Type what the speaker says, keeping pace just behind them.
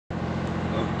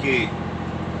Okay,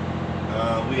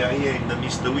 we are here in the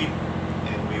Mr. Wind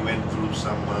and we went through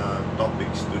some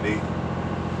topics today.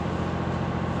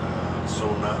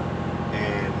 Sonar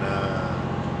and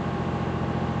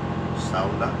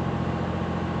sauna.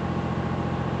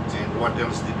 And what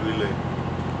else did we learn?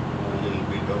 A little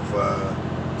bit of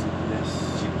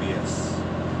GPS.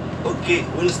 Okay,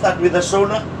 we'll start with the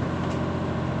sonar.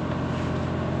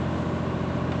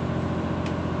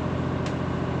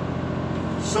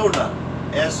 Sonar,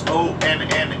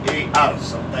 S-O-N-N-A-R,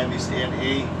 sometimes it's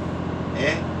N-A,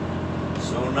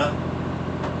 sonar,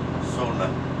 sonar,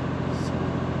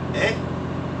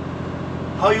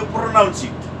 how you pronounce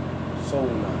it?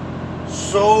 Sonar.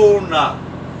 Sonar,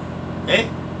 Yes.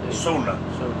 sonar,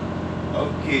 Sonar.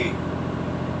 okay.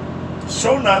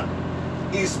 Sonar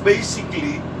is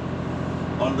basically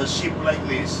on the ship like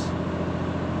this,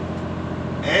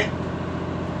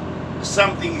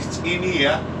 something is in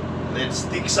here that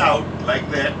sticks out like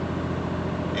that,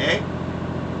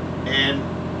 and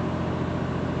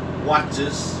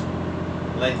watches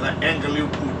like the angle you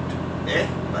put, the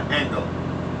angle,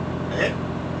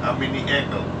 how many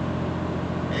angle,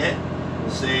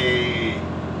 say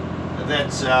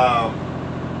that's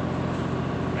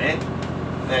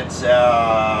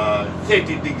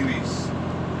 30 degrees,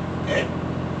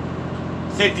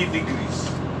 30 degrees.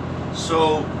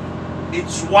 So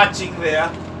it's watching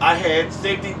there ahead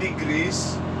 30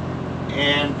 degrees,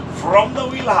 and from the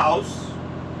wheelhouse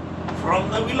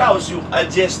you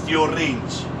adjust your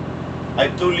range. I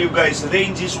told you guys,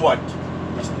 range is what?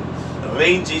 Distance.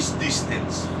 Range is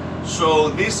distance. So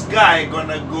this guy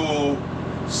gonna go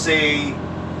say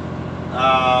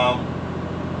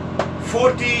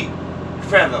 40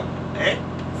 fathom,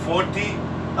 40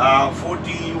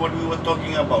 what we were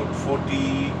talking about,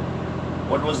 40,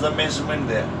 what was the measurement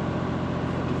there?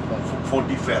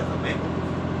 40 fathom,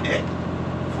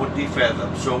 40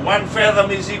 fathom. So 1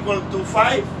 fathom is equal to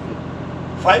 5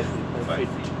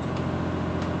 feet.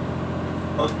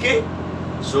 Okay,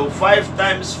 so 5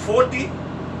 times 40,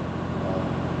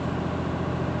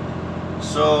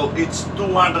 so it's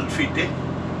 200 feet,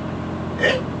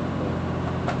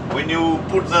 when you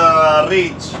put the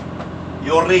range,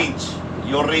 your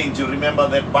range, you remember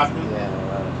that button? Yeah.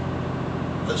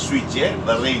 The switch,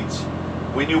 the range.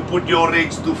 When you put your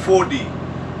range to 40,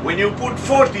 when you put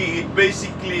 40, it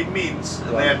basically means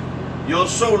that your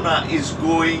sonar is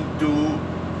going to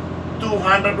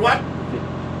 200 what?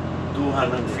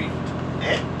 200 feet.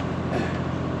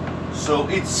 So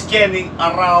it's scanning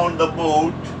around the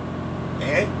boat.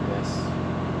 Yes.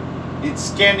 It's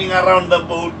scanning around the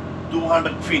boat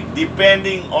 200 feet,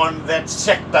 depending on that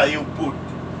sector you put.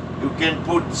 You can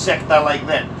put sector like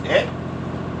that.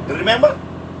 Remember?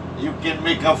 You can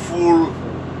make a full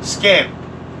scan.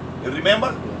 You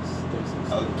remember? Yes.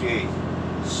 Okay.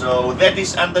 So that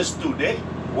is understood,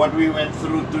 what we went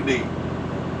through today.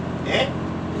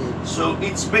 So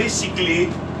it's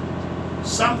basically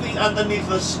something underneath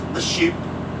the ship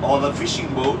or the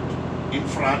fishing boat in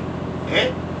front,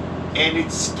 and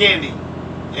it's scanning.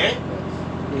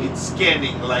 It's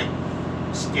scanning, like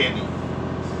scanning.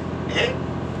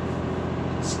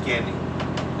 Scanning.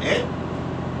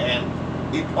 And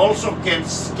it also can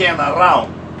scan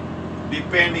around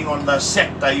depending on the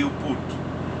sector you put.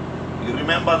 You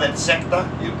remember that sector?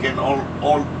 You can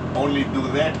only do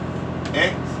that.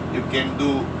 You can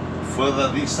do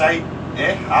further this side,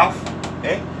 half.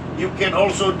 You can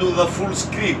also do the full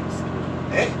screen,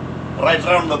 right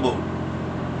around the boat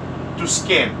to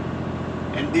scan.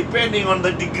 And depending on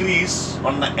the degrees,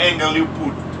 on the angle you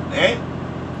put,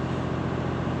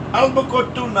 albacore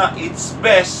tuna, it's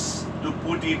best to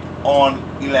put it on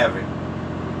 11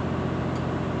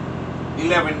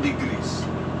 degrees,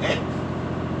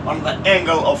 on the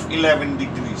angle of 11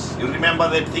 degrees. You remember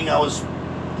that thing I was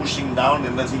pushing down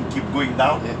and the thing keep going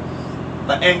down? Yes.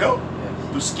 The angle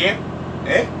to scan,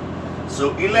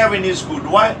 so 11 is good.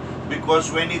 Why?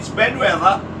 Because when it's bad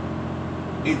weather,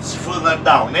 it's further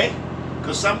down,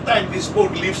 because sometimes this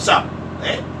boat lifts up,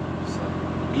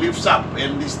 lifts up,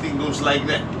 and this thing goes like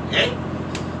that,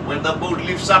 when the boat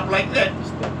lifts up like that,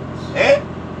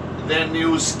 then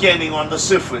you're scanning on the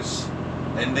surface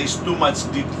and there's too much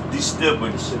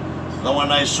disturbance. The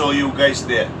one I saw you guys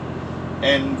there,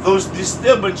 and those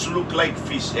disturbance look like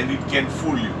fish and it can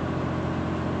fool you.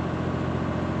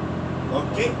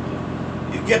 Okay,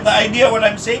 you get the idea what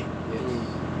I'm saying? Yes.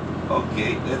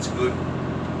 Okay, that's good.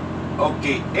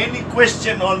 Okay, any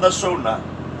question on the sonar?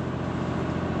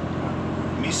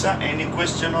 Misa, any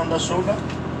question on the sonar?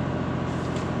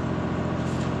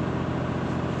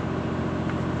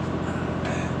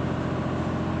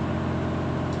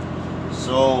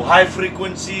 So high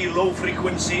frequency, low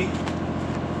frequency,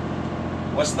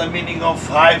 What's the meaning of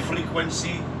high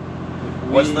frequency?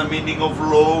 What's the meaning of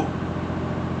low?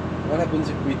 What happens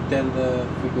if we tell the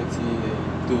frequency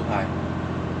too high?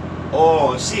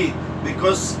 Oh, see,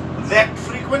 because that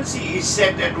frequency is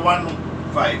set at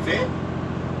 1.5, eh?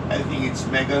 I think it's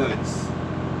megahertz.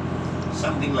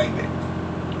 Something like that.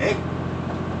 Eh?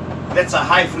 That's a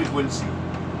high frequency.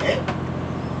 Eh?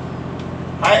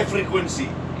 High frequency.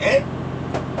 Eh?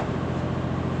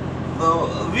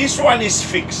 This one is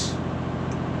fixed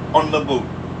on the boat.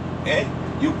 Eh?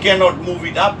 You cannot move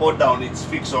it up or down. It's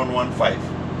fixed on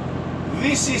 1.5.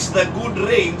 This is the good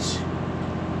range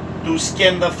to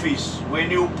scan the fish. When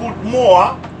you put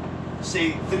more,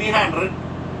 say 300,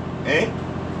 eh?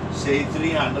 Say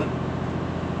 300,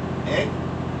 eh?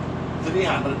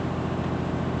 300.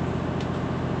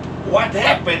 What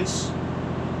happens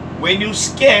when you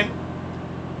scan?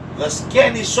 The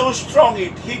scan is so strong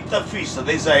it hits the fish. So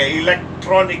there's an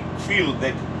electronic field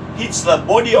that hits the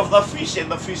body of the fish and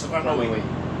the fish run away.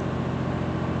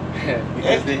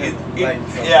 Because they have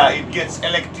lines. Yeah, it gets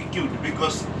electrocuted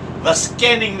because the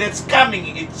scanning that's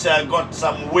coming, it's got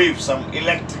some wave, some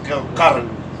electrical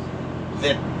current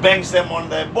that bangs them on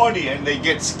their body and they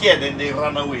get scared and they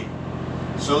run away.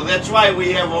 So that's why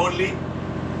we have only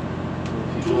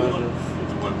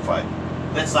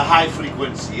 215. That's the high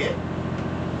frequency, eh?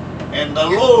 And the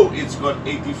low, it's got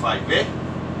 85, eh?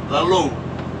 The low,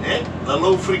 eh? The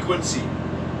low frequency.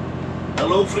 The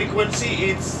low frequency,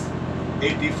 it's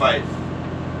 85,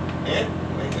 eh?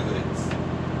 Megahertz,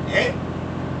 eh?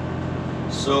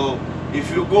 So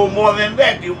if you go more than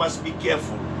that, you must be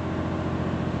careful,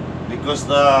 because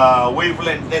the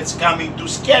wavelength that's coming to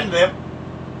scan them,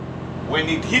 when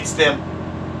it hits them,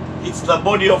 hits the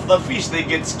body of the fish, they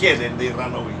get scared and they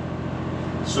run away.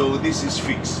 So this is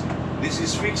fixed. This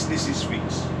is fixed, this is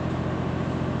fixed.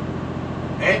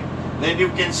 Eh? Then you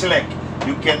can select.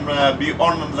 You can be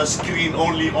on the screen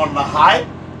only on the high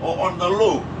or on the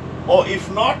low. Or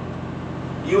if not,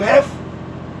 you have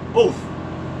both.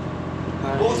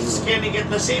 Both scanning at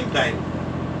the same time.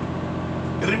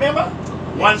 Remember?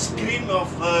 One screen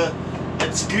of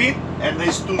that screen and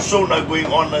there's two sonar going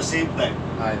on at the same time.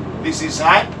 This is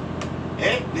high,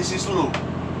 eh? This is low.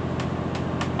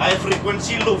 High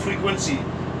frequency, low frequency.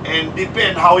 And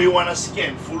depend how you want to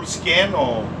scan. Full scan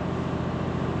or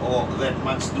that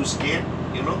much to scan,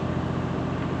 you know?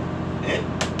 Eh?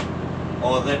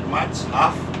 Or that much,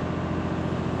 half.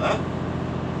 Huh?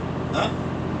 Huh?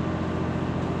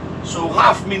 So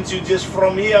half means you just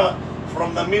from here,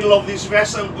 from the middle of this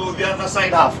vessel, go the other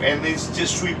side half, and it's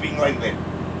just sweeping like that.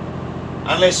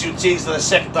 Unless you change the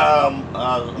sector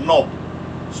knob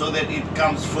so that it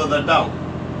comes further down,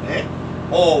 eh?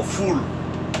 Or full.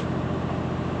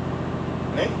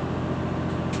 Eh?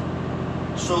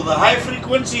 So the high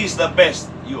frequency is the best.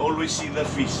 You always see the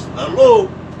fish. The low,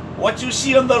 what you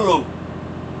see on the low?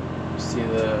 You see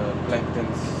the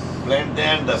planktons.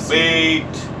 Plankton, the bait,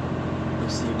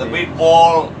 the bait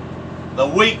ball, the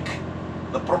wake,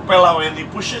 the propeller when he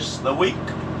pushes, the wake.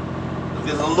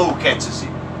 There's a low catches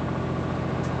it.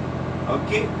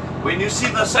 Okay? When you see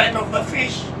the sign of the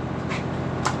fish,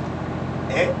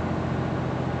 eh?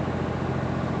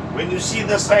 When you see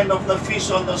the sign of the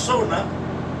fish on the sonar,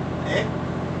 eh?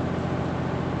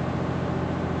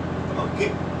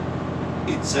 Okay?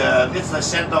 It's that's the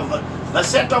scent of the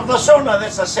scent of the sonar.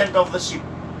 That's the scent of the ship.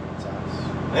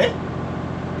 Eh?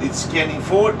 It's scanning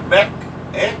forward, back,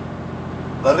 eh?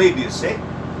 The radius, eh?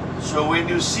 So when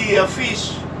you see a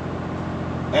fish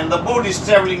and the boat is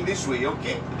traveling this way,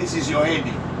 okay? This is your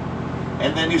heading.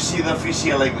 And then you see the fish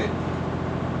here like that.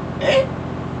 Eh?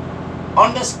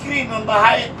 On the screen, on the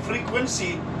high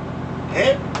frequency,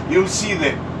 eh? You'll see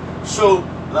that. So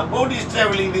the boat is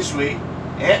traveling this way,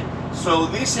 eh? So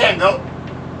this angle,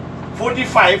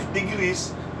 45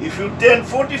 degrees, if you turn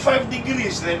 45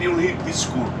 degrees, then you'll hit this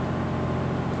school.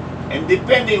 And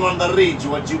depending on the range,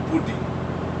 what you put in,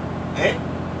 eh?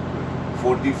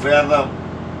 40 fathom,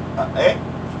 eh?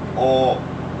 Or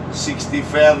 60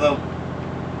 fathom,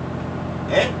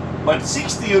 eh? But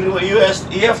 60, you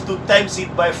have to times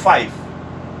it by 5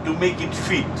 to make it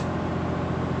feet.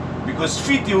 Because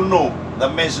feet, you know the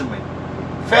measurement.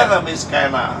 Fathom is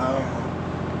kind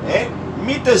of, eh?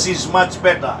 Meters is much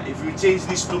better if you change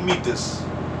this to meters.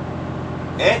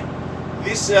 Eh?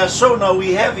 This sonar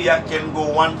we have here can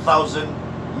go 1,000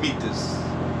 meters.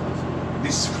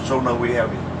 This sonar we have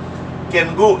here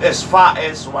can go as far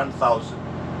as 1,000.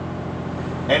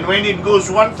 And when it goes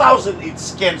 1,000, it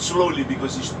scans slowly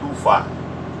because it's too far.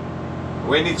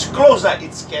 When it's closer,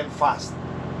 it scans fast.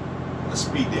 The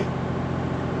speed, eh?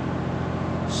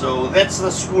 So that's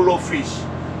the school of fish.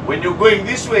 When you're going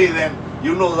this way, then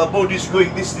You know the boat is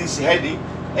going this heading,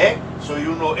 eh? So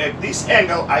you know at this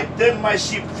angle, I turn my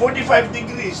ship 45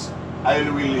 degrees, I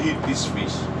will hit this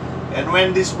fish. And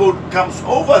when this boat comes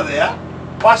over there,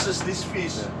 passes this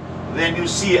fish, then you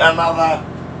see another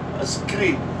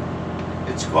screen.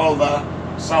 It's called the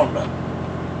sounder.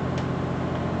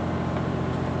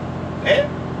 Eh?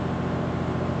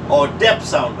 Or depth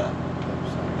sounder.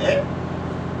 Eh?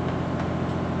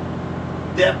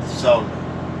 Depth sounder.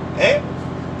 Eh?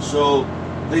 So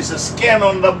there's a scan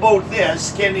on the boat there,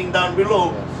 scanning down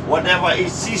below. Whatever it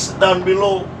sees down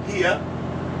below here,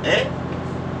 eh?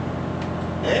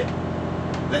 Eh?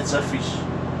 That's a fish.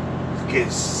 Okay,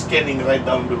 scanning right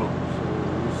down below.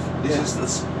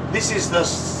 This is the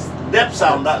depth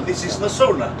sounder. This is the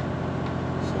sonar.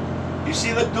 You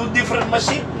see the two different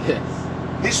machines? Yes.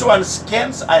 This one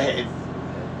scans ahead.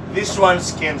 This one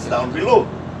scans down below.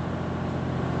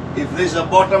 If there's a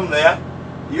bottom there,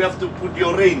 you have to put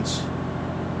your range.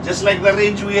 Just like the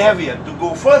range we have here. To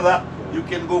go further, you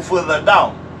can go further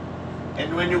down.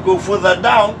 And when you go further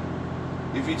down,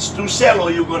 if it's too shallow,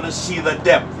 you're going to see the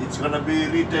depth. It's going to be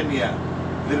written here,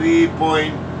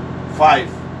 3.5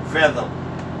 fathom.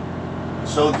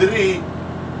 So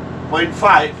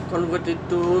 3.5 Converted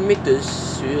to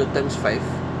meters, times 5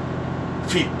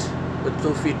 feet.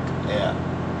 2 feet. Yeah.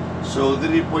 So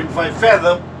 3.5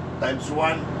 fathom times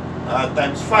 1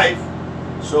 times 5.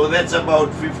 So that's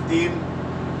about 16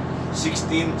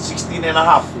 and a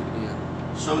half. Yeah.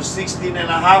 So 16 and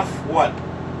a half what?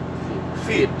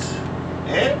 Feet.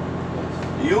 Eh?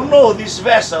 You know this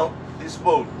vessel, this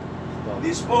boat.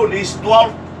 This boat is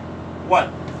 12 what?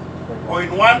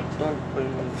 0.1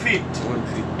 feet. 1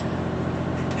 feet.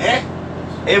 Eh?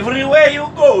 Everywhere you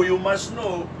go, you must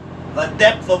know the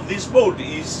depth of this boat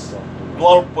is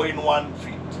 12.1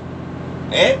 feet.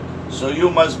 Eh? So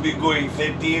you must be going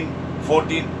 13,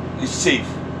 14 is safe.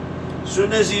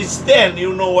 Soon as it's 10,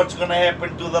 you know what's gonna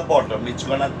happen to the bottom. It's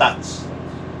gonna touch.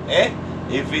 Eh?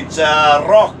 If it's a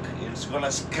rock, it's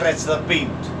gonna scratch the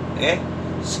paint. Eh?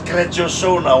 Scratch your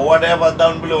sonar, whatever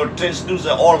down below,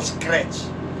 transducer, all scratch.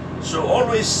 So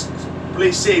always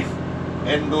play safe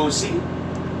and go see.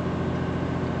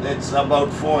 That's about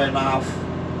 4.5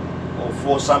 or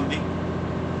 4 something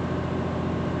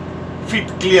feet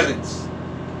clearance.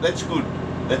 That's good.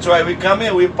 That's why we come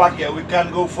here, we park here. We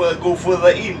can't go further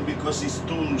in because it's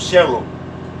too shallow.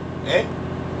 Eh?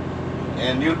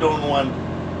 And you don't want,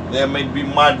 there might be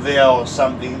mud there or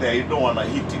something there. You don't want to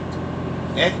hit it.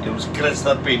 Eh? It will scratch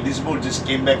the paint. This boat just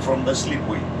came back from the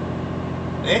slipway.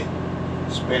 Eh?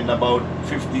 Spent about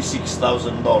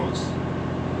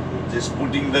 $56,000. Just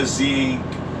putting the zinc,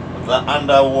 the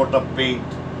underwater paint,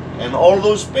 and all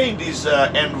those paint is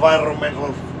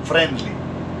environmental friendly.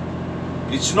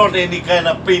 It's not any kind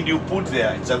of paint you put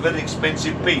there. It's a very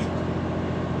expensive paint.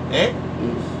 Eh?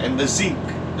 And the zinc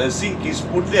is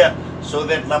put there so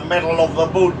that the metal of the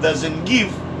boat doesn't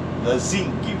give, the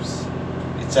zinc gives.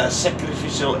 It's a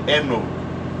sacrificial anode.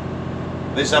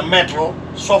 There's a metal,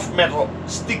 soft metal,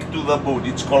 stick to the boat.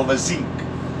 It's called the zinc.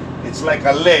 It's like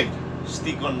a lead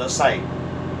stick on the side.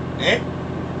 Eh?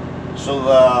 So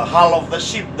the hull of the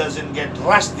ship doesn't get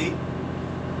rusty.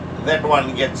 That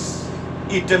one gets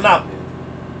eaten up.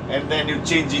 And then you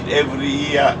change it every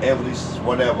year, every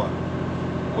whatever.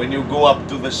 When you go up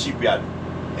to the shipyard.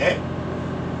 Eh?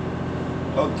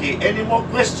 Okay, any more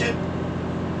question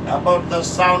about the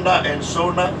sounder and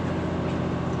sonar?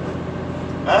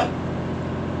 Huh?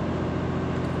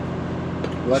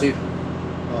 What if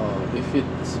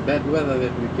it's bad weather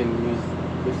that we can use,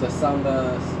 if the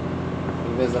sounder,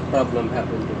 if there's a problem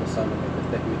happening to the sounder, like a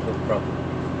technical problem,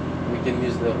 we can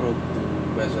use the rope to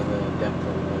measure the depth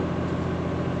of the boat.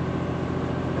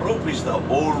 Rope is the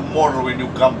old model when you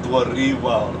come to a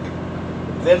river.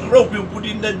 That rope you put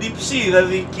in the deep sea, that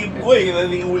thing keep going, the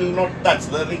thing will not touch,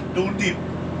 the thing too deep.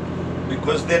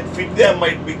 Because that feet there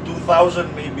might be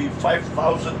 2,000, maybe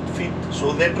 5,000 feet,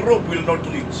 so that rope will not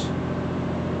reach.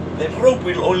 That rope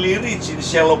will only reach in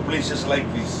shallow places like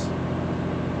this.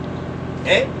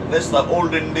 Eh? That's the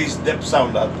olden days depth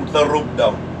sounder. Put the rope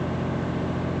down.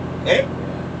 Eh?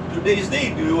 Today's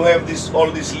day, you have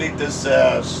all this latest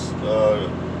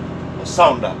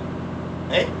sounder.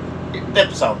 Eh?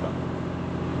 Depth sounder.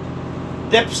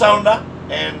 Depth sounder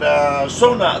and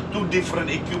sonar, two different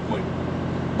equipment.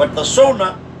 But the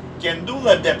sonar can do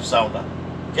the depth sounder,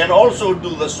 can also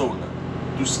do the sonar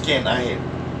to scan ahead.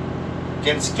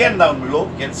 Can scan down below,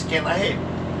 can scan ahead.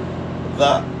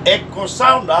 The echo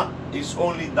sounder is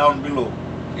only down below.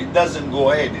 It doesn't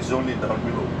go ahead, it's only down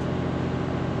below.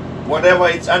 Whatever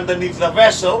is underneath the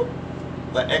vessel,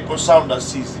 the echo sounder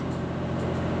sees it.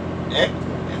 Eh?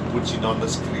 And puts it on the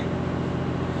screen.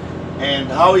 And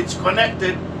how it's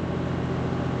connected,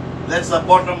 that's the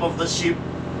bottom of the ship.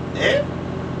 Eh?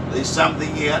 There's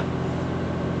something here,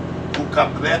 hook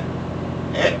up there,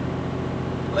 eh?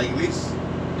 Like this,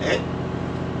 eh?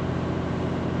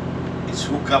 It's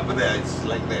hook up there, it's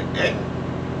like that, eh?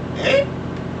 Eh?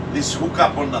 This hook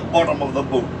up on the bottom of the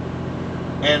boat.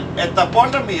 And at the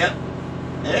bottom here,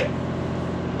 eh?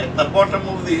 At the bottom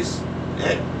of this,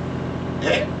 eh?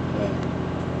 Eh?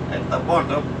 At the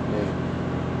bottom,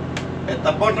 at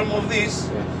the bottom of this,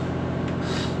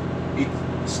 it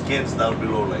scans down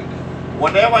below like that.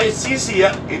 Whatever it sees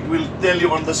here, it will tell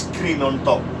you on the screen on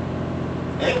top.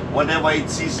 Eh? Whatever it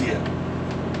sees here.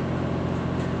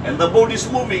 And the boat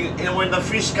is moving, and when the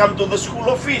fish come to the school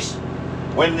of fish,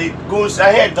 when it goes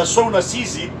ahead, the sonar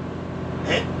sees it.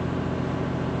 Eh?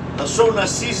 The sonar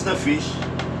sees the fish,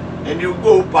 and you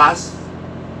go past.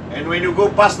 And when you go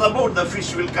past the boat, the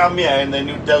fish will come here, and then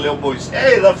you tell your boys,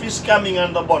 hey, the fish coming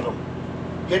on the bottom.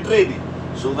 Get ready.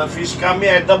 So the fish come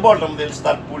here at the bottom, they'll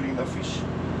start pulling the fish.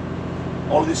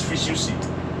 All these fish you see.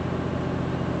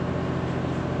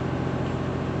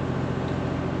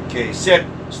 Okay, set,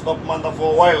 stop mother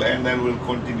for a while, and then we'll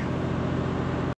continue.